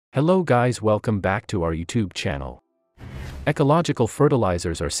Hello guys, welcome back to our YouTube channel. Ecological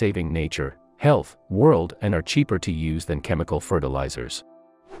fertilizers are saving nature, health, world, and are cheaper to use than chemical fertilizers.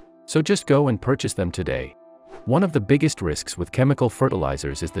 So just go and purchase them today. One of the biggest risks with chemical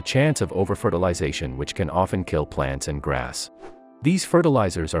fertilizers is the chance of overfertilization, which can often kill plants and grass. These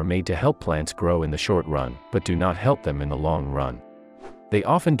fertilizers are made to help plants grow in the short run, but do not help them in the long run. They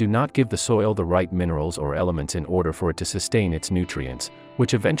often do not give the soil the right minerals or elements in order for it to sustain its nutrients,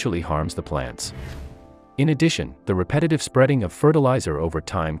 which eventually harms the plants. In addition, the repetitive spreading of fertilizer over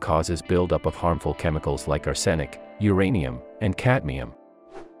time causes buildup of harmful chemicals like arsenic, uranium, and cadmium.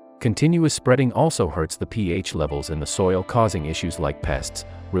 Continuous spreading also hurts the pH levels in the soil, causing issues like pests,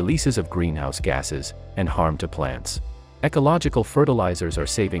 releases of greenhouse gases, and harm to plants. Ecological fertilizers are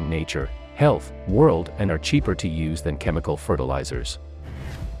saving nature, health, world, and are cheaper to use than chemical fertilizers.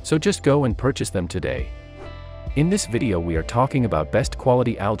 So just go and purchase them today. In this video we are talking about best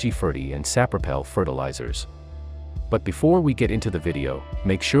quality Algae Ferti and Sapropel fertilizers. But before we get into the video,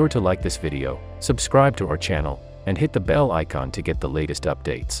 make sure to like this video, subscribe to our channel, and hit the bell icon to get the latest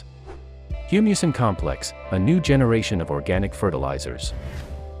updates. Humusin Complex, a new generation of organic fertilizers.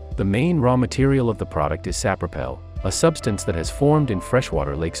 The main raw material of the product is Sapropel, a substance that has formed in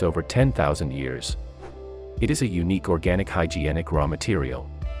freshwater lakes over 10,000 years. It is a unique organic hygienic raw material.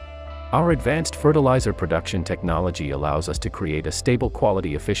 Our advanced fertilizer production technology allows us to create a stable,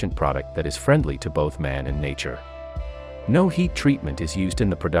 quality, efficient product that is friendly to both man and nature. No heat treatment is used in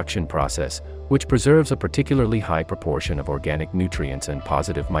the production process, which preserves a particularly high proportion of organic nutrients and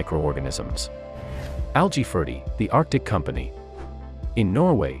positive microorganisms. Algae Ferti, the Arctic company. In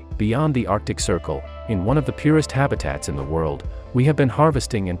Norway, beyond the Arctic Circle, in one of the purest habitats in the world, we have been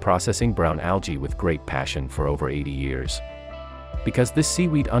harvesting and processing brown algae with great passion for over 80 years. Because this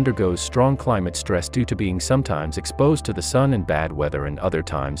seaweed undergoes strong climate stress due to being sometimes exposed to the sun and bad weather and other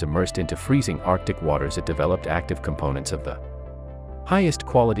times immersed into freezing Arctic waters, it developed active components of the highest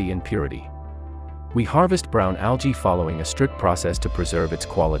quality and purity. We harvest brown algae following a strict process to preserve its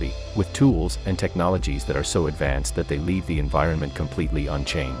quality, with tools and technologies that are so advanced that they leave the environment completely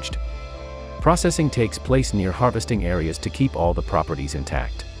unchanged. Processing takes place near harvesting areas to keep all the properties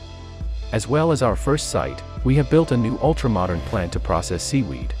intact. As well as our first site, we have built a new ultra-modern plant to process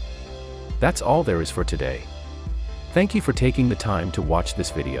seaweed. That's all there is for today. Thank you for taking the time to watch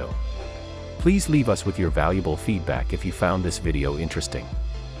this video. Please leave us with your valuable feedback if you found this video interesting.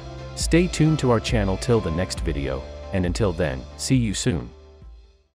 Stay tuned to our channel till the next video, and until then, see you soon.